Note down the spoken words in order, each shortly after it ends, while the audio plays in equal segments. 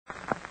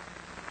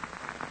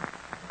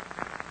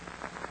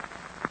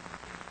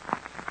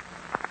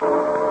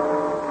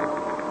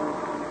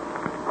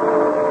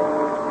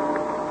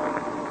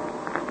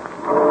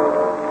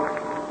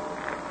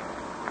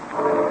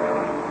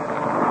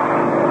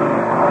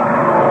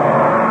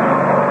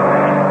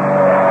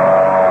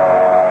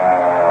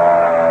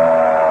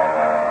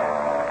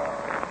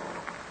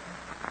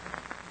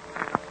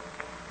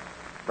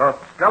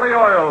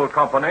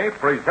Company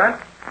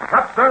presents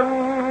Captain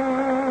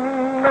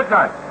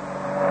Midnight.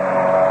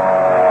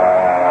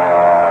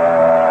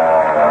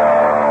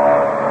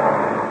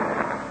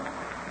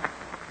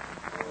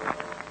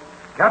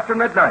 Captain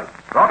Midnight,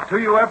 brought to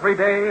you every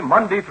day,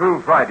 Monday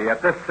through Friday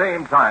at this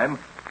same time,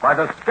 by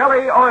the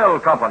Skelly Oil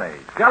Company,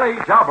 Skelly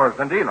Jobbers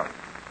and Dealers.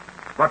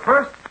 But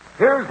first,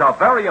 here's a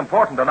very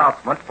important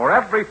announcement for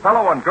every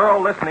fellow and girl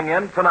listening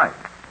in tonight.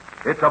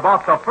 It's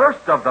about the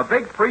first of the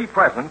big free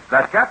presents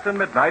that Captain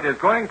Midnight is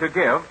going to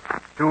give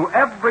to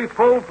every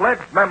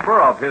full-fledged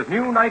member of his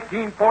new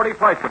 1940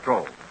 Flight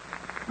Patrol.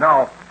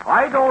 Now,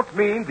 I don't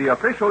mean the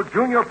official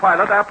junior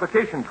pilot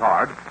application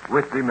card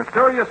with the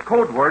mysterious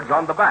code words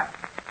on the back.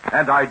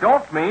 And I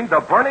don't mean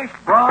the burnished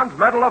bronze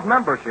medal of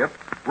membership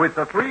with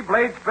the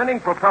three-blade spinning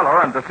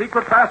propeller and the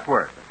secret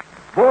password.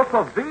 Both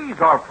of these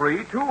are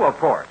free, too, of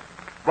course.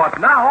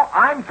 But now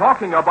I'm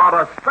talking about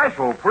a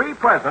special free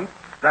present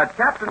that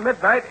Captain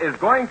Midnight is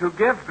going to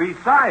give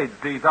besides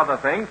these other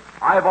things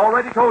I've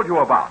already told you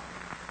about.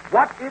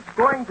 What it's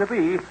going to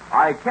be,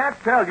 I can't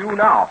tell you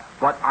now,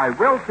 but I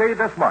will say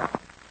this much.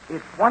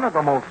 It's one of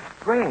the most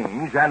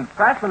strange and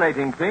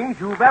fascinating things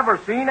you've ever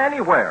seen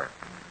anywhere.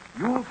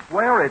 You'll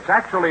swear it's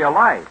actually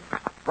alive.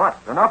 But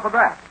enough of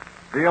that.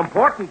 The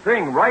important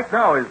thing right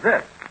now is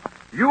this.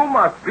 You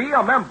must be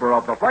a member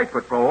of the Flight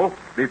Patrol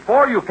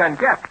before you can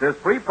get this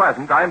free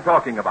present I'm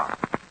talking about.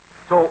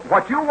 So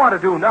what you want to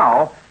do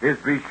now is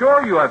be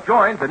sure you have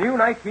joined the new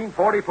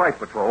 1940 Flight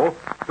Patrol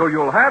so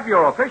you'll have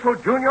your official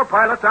junior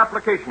pilot's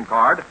application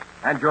card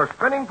and your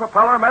spinning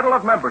propeller medal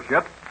of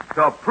membership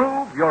to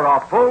prove you're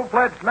a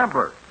full-fledged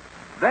member.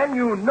 Then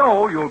you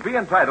know you'll be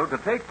entitled to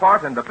take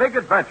part in the big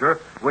adventure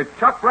with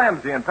Chuck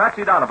Ramsey and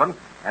Patsy Donovan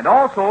and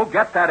also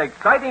get that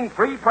exciting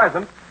free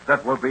present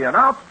that will be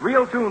announced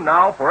real soon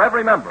now for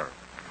every member.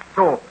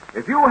 So,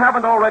 if you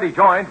haven't already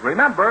joined,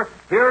 remember,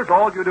 here's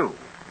all you do.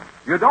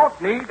 You don't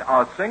need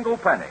a single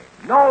penny.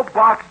 No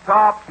box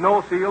tops,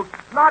 no seals,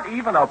 not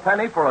even a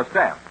penny for a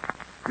stamp.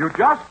 You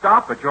just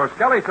stop at your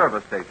Skelly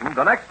service station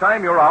the next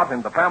time you're out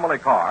in the family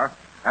car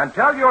and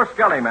tell your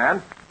Skelly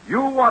man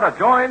you want to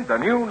join the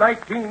new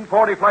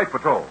 1940 Flight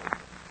Patrol.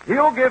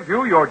 He'll give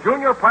you your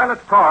junior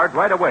pilot's card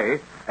right away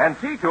and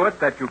see to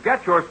it that you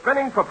get your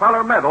spinning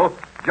propeller medal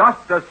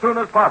just as soon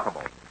as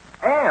possible.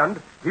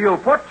 And he'll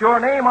put your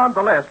name on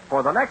the list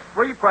for the next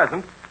free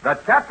present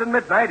that Captain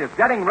Midnight is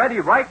getting ready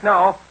right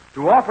now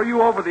to offer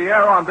you over the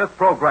air on this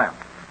program.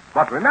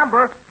 But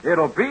remember,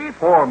 it'll be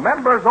for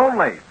members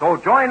only, so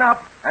join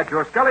up at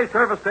your Skelly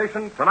service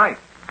station tonight.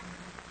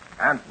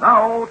 And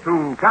now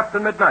to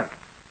Captain Midnight.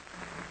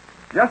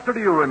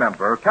 Yesterday, you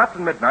remember,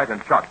 Captain Midnight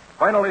and Chuck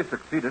finally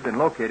succeeded in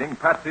locating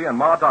Patsy and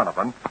Ma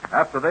Donovan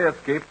after they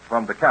escaped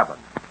from the cabin.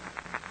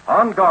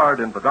 On guard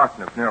in the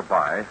darkness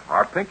nearby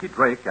are Pinky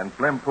Drake and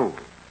Slim Poole.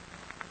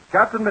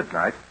 Captain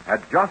Midnight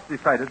had just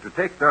decided to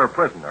take their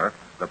prisoner,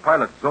 the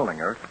pilot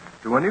Zollinger,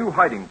 to a new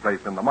hiding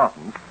place in the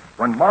mountains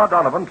when Ma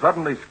Donovan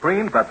suddenly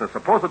screamed that the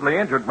supposedly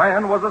injured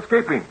man was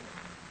escaping.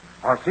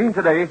 Our scene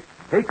today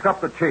takes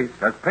up the chase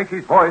as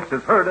Pinky's voice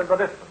is heard in the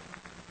distance.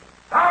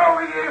 How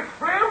are you,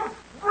 Slim?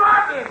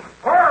 Run him!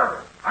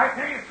 Her! I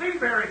can't see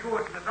very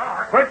good in the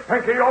dark. Quick,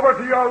 Pinky, over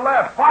to your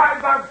left. By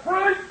the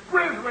great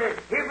grizzly,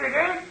 if it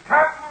ain't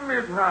Captain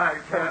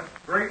Midnight.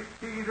 Great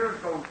Caesar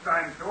Ghost,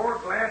 I'm sure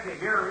glad to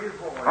hear his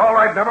voice. All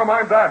right, never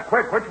mind that.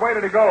 Quick, which way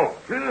did he go?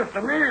 Seems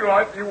to me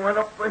like he went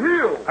up the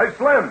hill. Hey,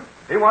 Slim,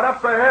 he went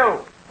up the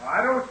hill. Well,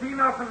 I don't see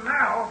nothing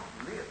now.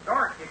 It's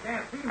dark. You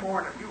can't see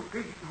more than a few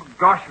feet.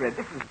 Gosh, Red,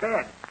 this is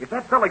bad. If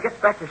that fella gets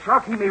back to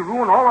Shark, he may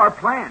ruin all our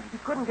plans. He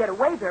couldn't get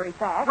away very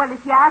fast. Well,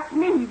 if you ask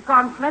me, he's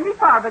gone plenty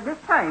farther this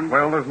time.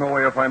 Well, there's no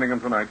way of finding him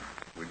tonight.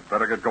 We'd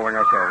better get going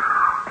ourselves.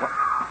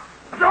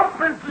 Jump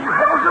and see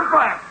horse and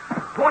back.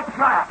 What's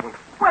that?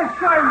 Well,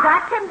 sure,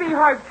 that can be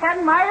heard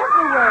 10 miles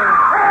away.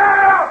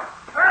 Help!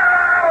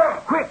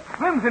 Help! Quick,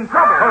 Slim's in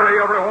trouble. Hurry,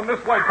 everyone,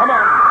 this way. Come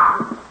on.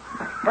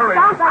 Hurry.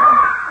 Sounds like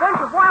a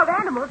bunch of wild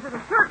animals at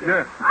a circus.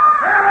 Yes.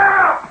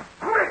 Help!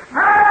 Quick,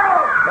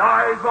 help!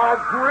 By the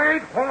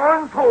great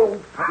horn toad,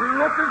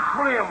 look at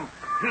Slim.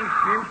 He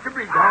seems to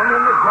be down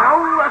in the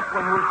ground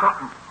wrestling with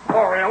something.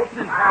 Or else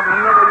he's having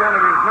another one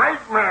of his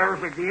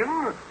nightmares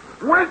again.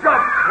 Wake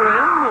up,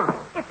 Slim.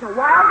 It's a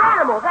wild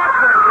animal, that's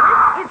what it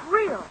is. It's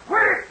real.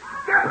 Quick!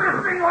 Get this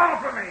thing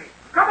off of me!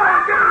 Come on,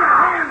 give me a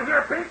hand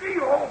here, Pinky,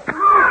 you old fool!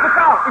 Look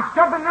out, it's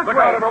jumping this Look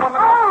way. out, everyone.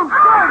 Oh,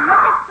 good.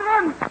 Look at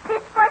Slim.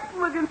 He's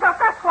fighting with himself.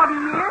 That's what he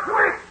is.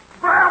 Quick!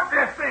 Grab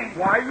this thing!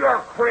 Why, you're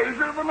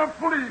crazier than a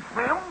flea,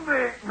 Slim.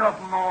 There ain't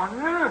nothing on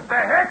you. The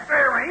heck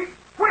there ain't.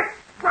 Quick!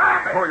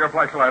 Grab it! Pour your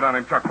flashlight on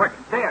him, Chuck, quick.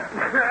 There.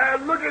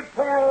 Look at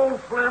poor old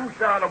Slim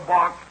shot a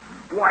box.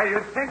 Why, you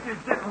think he's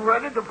getting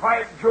ready to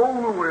fight Joe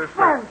Louis?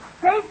 Well,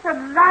 sakes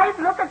alive,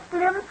 look at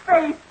Slim's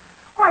face.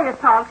 Why,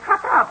 it's all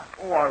cut up.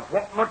 Why,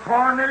 what in the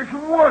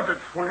tarnation was it,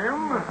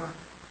 Slim?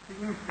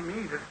 Seems to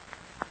me that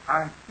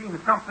I've seen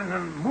something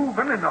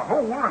moving in the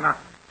hole, and I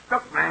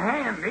stuck my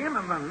hand in,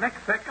 and the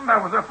next second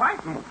I was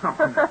a-fighting with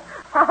something.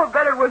 I'll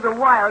bet it was a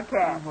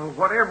wildcat. Well,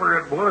 whatever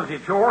it was,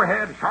 it sure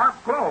had sharp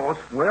claws.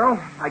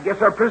 Well, I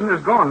guess our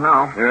prisoner's gone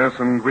now. Yes,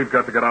 and we've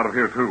got to get out of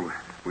here, too.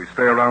 If we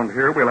stay around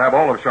here, we'll have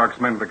all of Shark's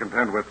men to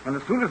contend with. And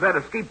as soon as that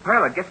escaped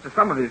pilot gets to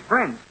some of his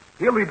friends,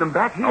 he'll lead them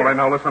back here. All right,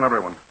 now listen,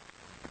 everyone.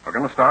 We're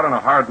going to start on a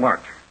hard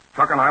march.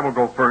 Chuck and I will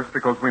go first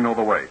because we know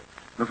the way.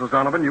 Mrs.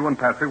 Donovan, you and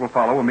Patsy will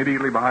follow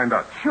immediately behind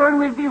us. Sure, and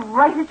we'll be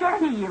right at your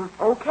heels.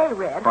 Okay,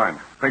 Red. Fine.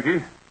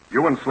 Pinky,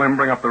 you and Slim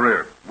bring up the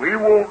rear. We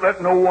won't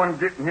let no one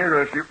get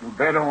near us, you can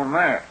bet on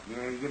that.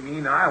 Yeah, you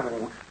mean I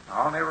won't.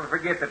 I'll never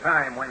forget the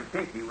time when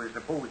Pinky was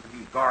supposed to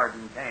be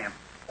guarding camp.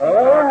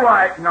 All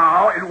right,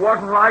 now. It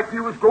wasn't like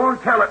you was going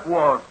to tell it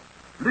was.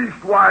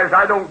 Leastwise,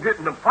 I don't get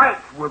into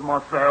fights with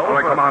myself. All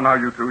right, come on now,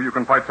 you two. You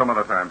can fight some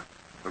other time.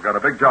 We've got a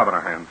big job in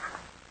our hands.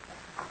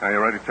 Are you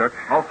ready, Chuck?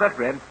 All set,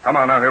 Red. Come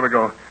on now, here we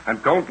go.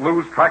 And don't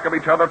lose track of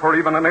each other for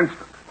even an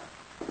instant.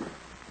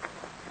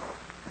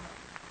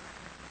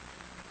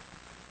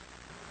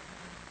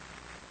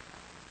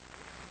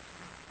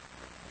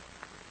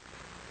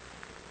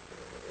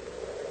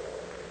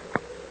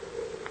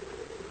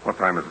 What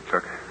time is it,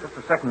 Chuck? Just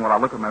a second while I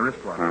look at my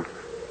wristwatch. Huh?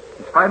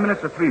 It's 5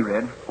 minutes to 3,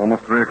 Red.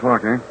 Almost 3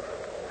 o'clock, eh?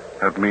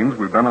 That means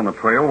we've been on the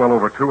trail well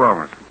over 2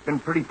 hours. It's been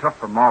pretty tough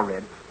for Ma,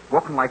 Red.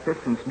 Walking like this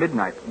since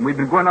midnight, and we've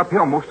been going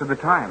uphill most of the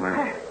time.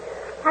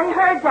 I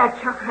heard that,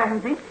 Chuck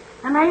Ramsey,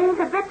 and I ain't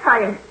a bit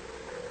tired.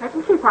 I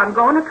can keep on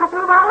going a couple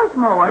of hours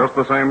more. Just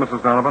the same,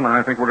 Mrs. Donovan,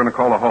 I think we're going to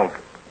call a halt.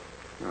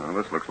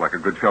 This looks like a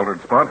good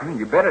sheltered spot.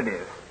 You bet it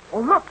is.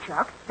 Oh, look,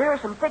 Chuck. There are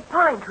some thick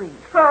pine trees.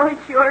 Oh,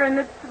 sure, and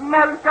it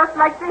smells just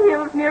like the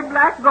hills near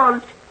Black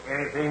Gulch.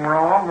 Anything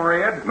wrong,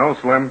 Red? No,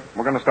 Slim.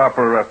 We're going to stop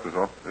for a rest is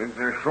all. It's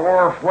a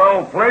sore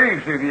swell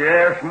place, if you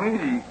ask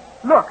me.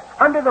 Look,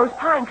 under those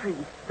pine trees.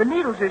 The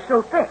needles are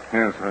so thick.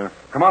 Yes,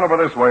 come on over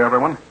this way,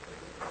 everyone.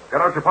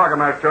 Get out your pocket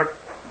knife, Chuck.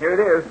 Here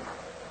it is.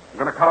 I'm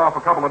going to cut off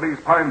a couple of these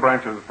pine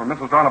branches for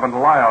Mrs. Donovan to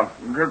lie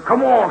on.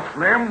 Come on,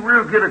 Slim.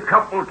 We'll get a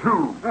couple,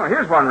 too. Oh,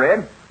 here's one,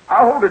 Red.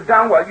 I'll hold it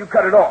down while you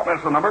cut it off.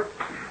 That's the number.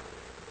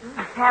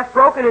 It's half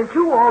broken in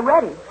two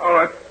already. All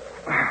right.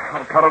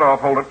 I'll cut it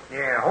off. Hold it.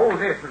 Yeah, hold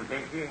this one,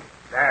 Pinky.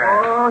 There.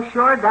 Oh,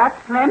 sure, that's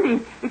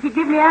plenty. If you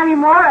give me any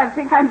more, I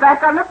think I'm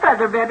back on the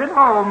feather bed at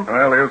home.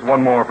 Well, here's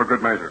one more for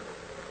good measure.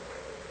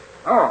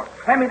 Oh,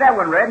 hand me that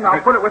one, Red, and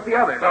I'll put it with the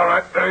others. All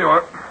right. There you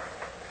are.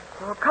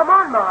 Oh, come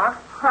on, Ma.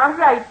 All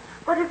right,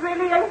 but it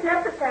really ain't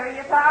necessary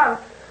at all.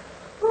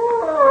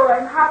 Oh,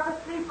 I'm half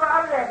asleep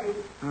already.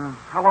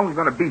 How long are we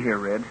going to be here,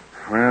 Red?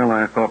 Well,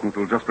 I thought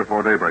until just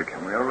before daybreak.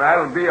 Well,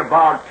 that'll be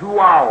about 2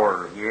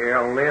 hours. Yeah,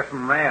 less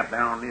than that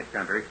down in this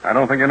country. I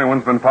don't think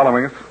anyone's been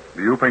following us.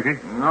 Do you, Pinky?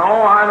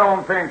 No, I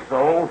don't think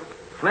so.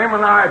 Slim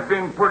and I have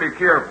been pretty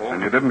careful.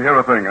 And you didn't hear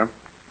a thing, huh?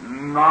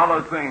 Not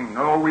a thing.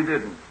 No, we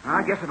didn't.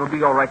 I guess it'll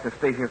be all right to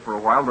stay here for a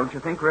while, don't you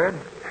think, Red?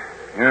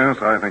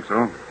 Yes, I think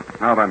so.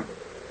 Now then,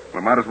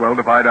 we might as well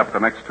divide up the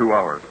next 2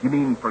 hours. You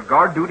mean for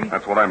guard duty?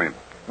 That's what I mean.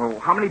 Well,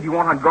 how many do you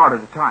want on guard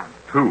at a time?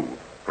 2,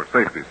 for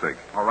safety's sake.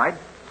 All right.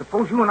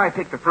 Suppose you and I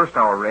take the first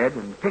hour, Red,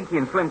 and Pinky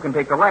and Slim can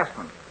take the last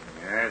one.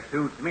 Yeah, it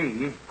suits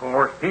me. Of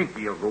course,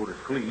 Pinky will go to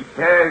sleep.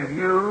 Says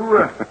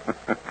you.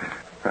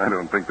 I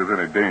don't think there's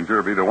any danger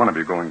of either one of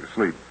you going to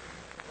sleep.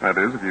 That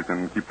is, if you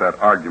can keep that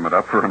argument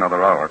up for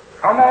another hour.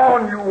 Come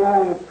on, you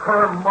old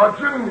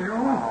curmudgeon, you.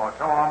 Oh,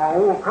 so I'm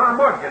an old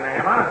curmudgeon,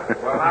 am I?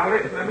 Well, now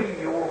listen to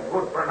me, you old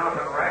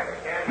good-for-nothing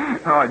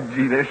racket. Oh,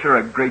 gee, they're sure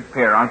a great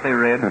pair, aren't they,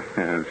 Red?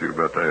 Yes, you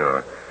bet they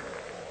are.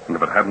 And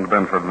if it hadn't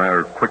been for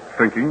their quick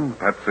thinking,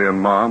 Patsy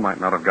and Ma might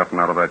not have gotten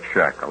out of that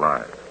shack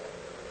alive.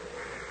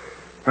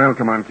 Well,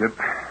 come on, kid.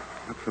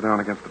 Let's sit down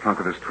against the trunk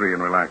of this tree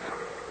and relax.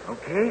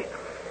 Okay.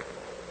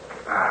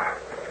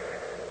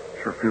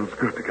 Sure feels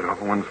good to get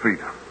off of one's feet.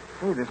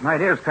 Say, this night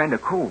air's kind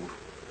of cold.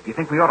 Do you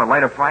think we ought to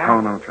light a fire?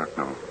 Oh, no, Chuck,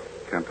 no.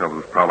 Can't tell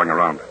who's prowling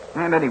around.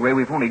 And anyway,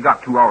 we've only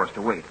got 2 hours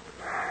to wait.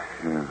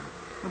 Yeah.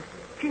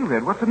 Gee,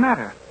 Red, what's the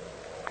matter?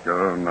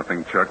 Oh,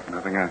 nothing, Chuck,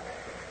 nothing.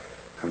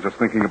 I'm just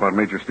thinking about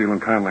Major Steele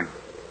and Conley.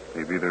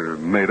 They've either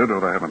made it or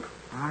they haven't.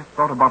 I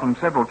thought about them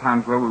several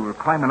times while we were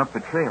climbing up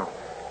the trail.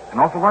 An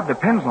awful lot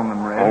depends on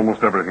them, Red.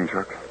 Almost everything,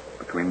 Chuck.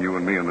 Between you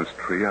and me and this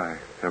tree, I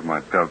have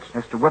my doubts.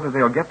 As to whether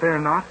they'll get there or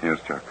not? Yes,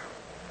 Chuck.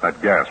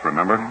 That gas,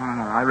 remember?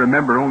 I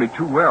remember only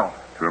too well.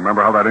 Do you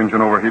remember how that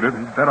engine overheated?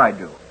 I bet I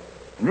do.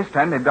 And this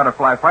time they've got to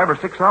fly 5 or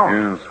 6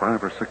 hours. Yes,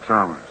 5 or 6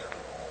 hours.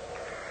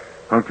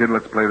 Well, kid,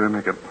 let's play them.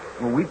 Make it.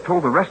 Well, we've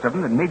told the rest of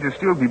them that Major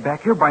Steele will be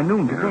back here by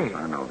noon today. Yes,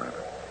 I know that.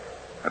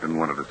 I didn't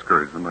want to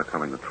discourage them by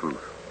telling the truth.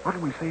 What do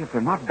we say if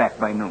they're not back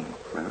by noon?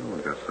 Well,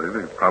 we'll just say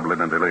they've probably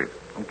been delayed.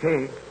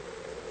 Okay.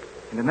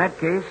 And in that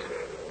case,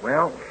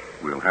 well...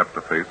 We'll have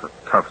to face a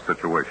tough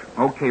situation.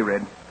 Okay,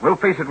 Red. We'll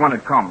face it when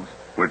it comes.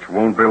 Which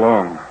won't be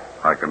long,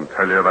 I can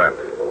tell you that.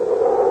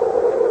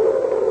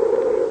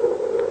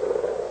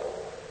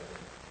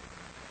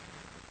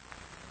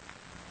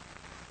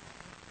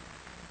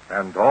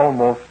 And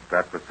almost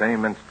at the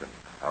same instant,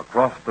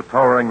 across the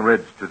towering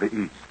ridge to the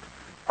east,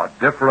 a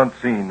different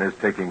scene is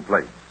taking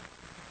place.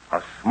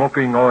 A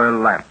smoking oil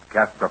lamp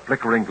casts a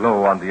flickering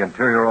glow on the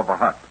interior of a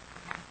hut.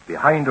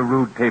 Behind a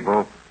rude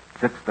table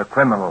sits the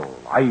criminal,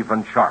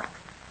 Ivan Shark.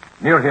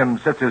 Near him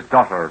sits his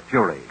daughter,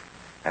 Fury.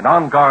 And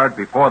on guard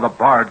before the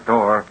barred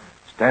door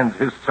stands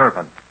his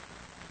servant,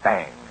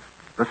 Fang.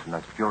 Listen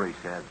as Fury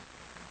says.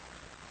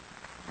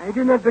 I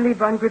do not believe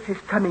Von Griff is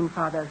coming,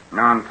 Father.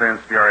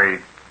 Nonsense, Fury.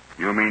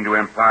 You mean to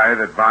imply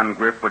that Von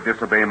Griff would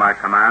disobey my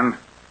command?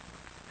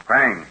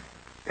 Fang,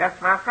 Yes,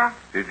 Master?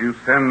 did you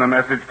send the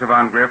message to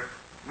Von Griff?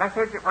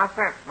 Message was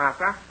sent,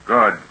 Master.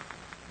 Good.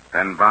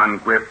 Then Von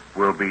Griff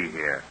will be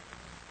here.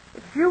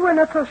 If you were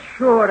not so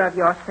sure of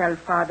yourself,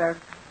 Father,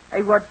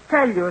 I would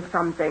tell you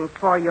something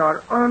for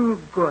your own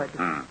good.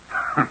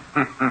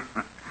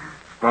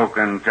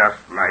 Spoken just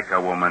like a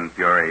woman,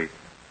 Fury.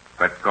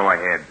 But go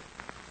ahead.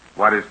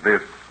 What is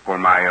this for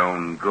my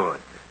own good?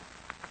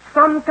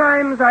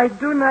 Sometimes I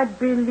do not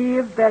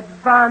believe that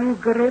Von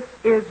Griff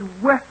is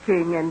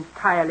working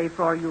entirely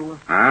for you.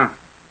 Huh?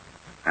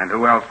 And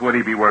who else would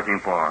he be working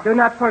for? Do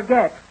not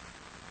forget,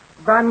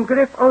 Von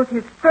Griff owes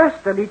his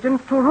first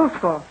allegiance to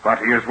Rusko. But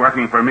he is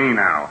working for me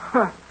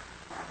now.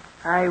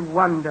 I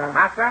wonder.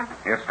 Master?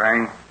 Yes,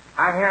 Fang?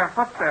 I hear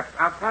footsteps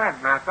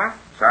outside, Master.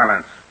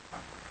 Silence.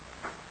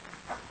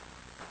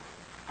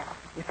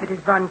 If it is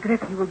Von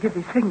Griff, he will give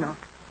the signal.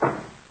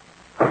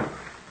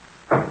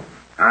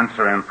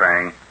 Answer him,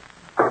 Fang.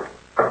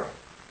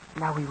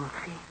 Now we will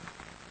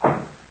see.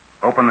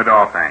 Open the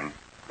door, Fang.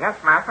 Yes,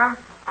 Master?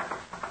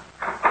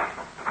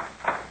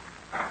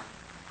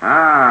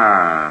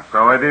 Ah,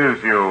 so it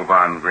is you,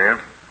 Von Griff.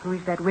 Who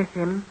is that with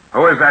him?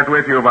 Who is that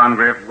with you, Von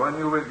Griff? One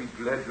you will be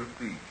glad to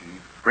see,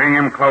 Chief. Bring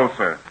him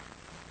closer.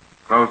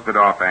 Close the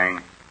door,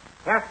 Fang.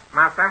 Yes,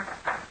 Master.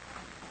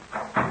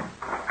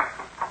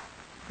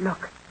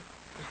 Look,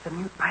 it's the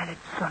mute pilot,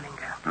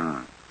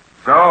 Solinger.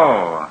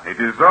 So, it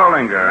is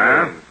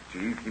Zollinger, eh? Yes,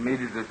 Chief. He made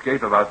his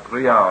escape about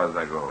 3 hours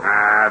ago.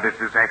 Ah, this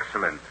is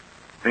excellent.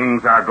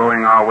 Things are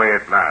going our way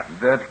at last.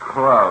 That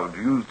crowd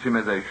used him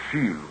as a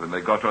shield when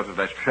they got out of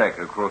that shack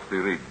across the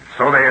ridge.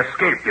 So they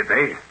escaped, did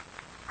they?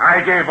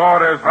 I gave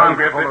orders, Von I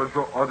Griff. followed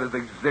your orders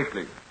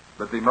exactly.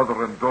 But the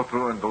mother and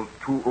daughter and those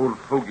 2 old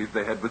fogies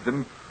they had with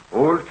them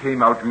all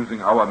came out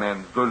using our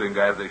man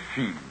Zollinger as a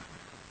shield.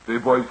 The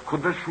boys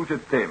couldn't shoot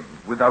at them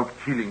without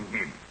killing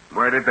him.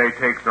 Where did they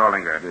take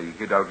Zollinger? They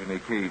hid out in a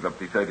cave up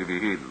the side of a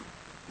hill.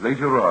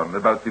 Later on,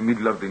 about the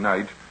middle of the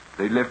night,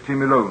 they left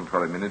him alone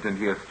for a minute and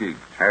he escaped.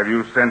 Have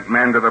you sent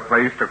men to the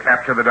place to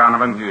capture the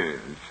Donovan? Yes,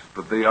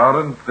 but they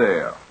aren't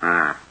there.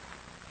 Ah.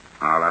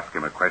 I'll ask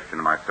him a question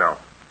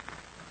myself.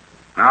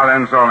 Now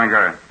then,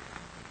 Zollinger,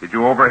 did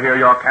you overhear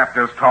your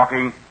captors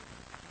talking?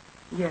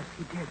 Yes,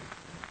 he did.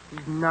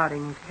 He's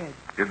nodding his head.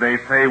 Did they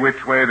say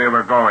which way they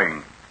were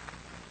going?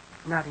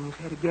 Nodding his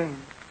head again.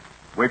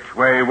 Which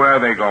way were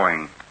they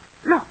going?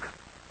 Look,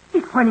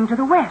 he's pointing to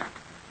the west.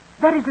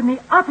 That is in the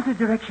opposite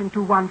direction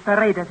to Juan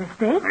Ferreida's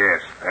estate.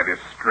 Yes, that is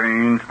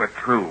strange but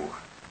true.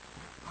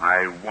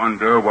 I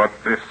wonder what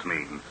this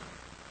means.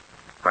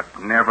 But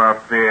never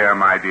fear,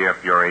 my dear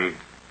Fury.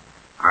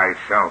 I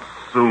shall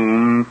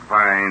soon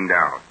find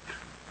out.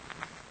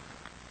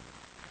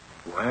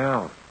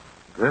 Well,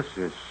 this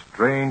is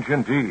strange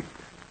indeed.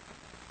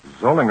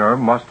 Zollinger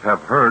must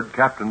have heard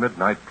Captain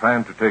Midnight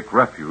plan to take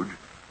refuge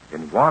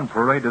in Juan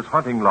Pereira's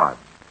hunting lodge.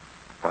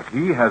 But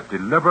he has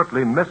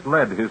deliberately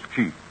misled his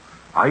chief,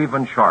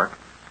 Ivan Shark,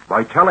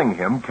 by telling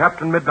him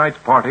Captain Midnight's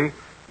party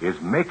is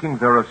making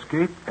their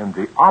escape in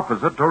the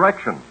opposite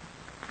direction.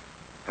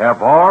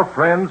 Have our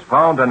friends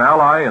found an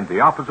ally in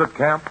the opposite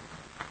camp?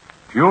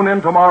 Tune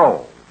in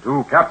tomorrow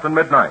to Captain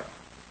Midnight.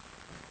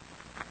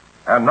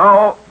 And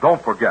now,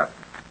 don't forget,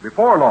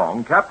 before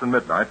long, Captain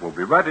Midnight will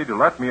be ready to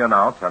let me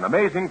announce an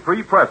amazing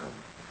free present,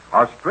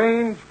 a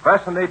strange,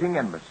 fascinating,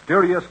 and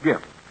mysterious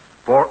gift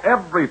for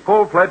every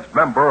full-fledged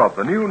member of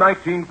the new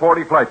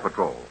 1940 Flight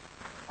Patrol.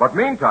 But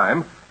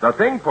meantime, the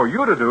thing for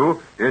you to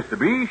do is to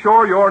be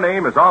sure your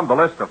name is on the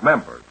list of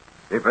members.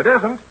 If it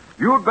isn't,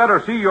 you'd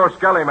better see your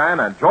Skelly Man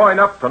and join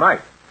up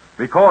tonight,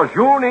 because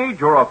you need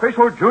your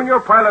official junior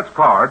pilot's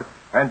card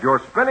and your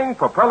spinning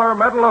propeller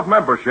medal of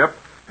membership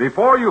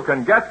before you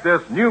can get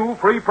this new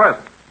free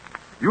present.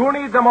 You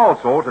need them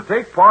also to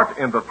take part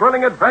in the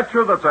thrilling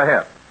adventure that's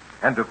ahead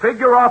and to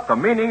figure out the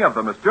meaning of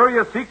the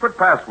mysterious secret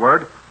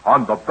password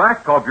on the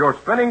back of your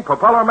spinning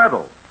propeller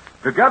medal,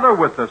 together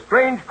with the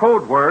strange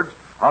code words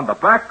on the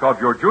back of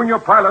your junior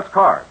pilot's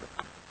card.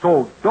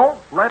 So don't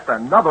let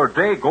another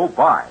day go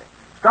by.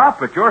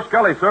 Stop at your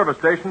Skelly service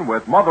station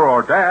with Mother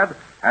or Dad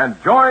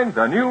and join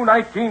the new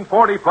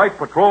 1940 Flight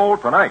Patrol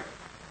tonight.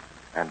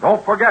 And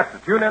don't forget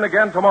to tune in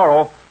again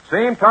tomorrow,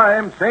 same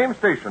time, same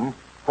station,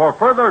 for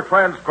further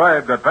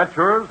transcribed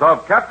adventures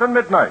of Captain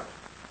Midnight,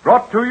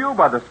 brought to you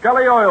by the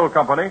Skelly Oil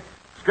Company,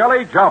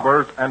 Skelly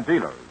Jobbers and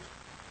Dealers.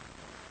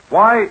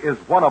 Why is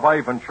one of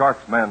Ivan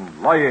Shark's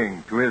men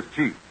lying to his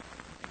chief?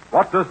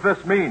 What does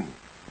this mean?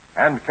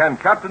 And can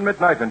Captain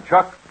Midnight and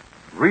Chuck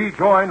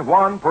rejoin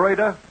Juan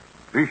Pereira?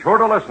 Be sure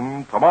to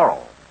listen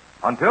tomorrow.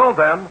 Until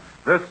then,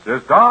 this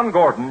is Don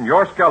Gordon,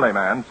 your Skelly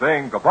Man,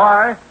 saying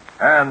goodbye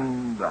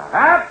and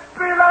happy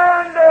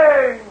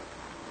landing!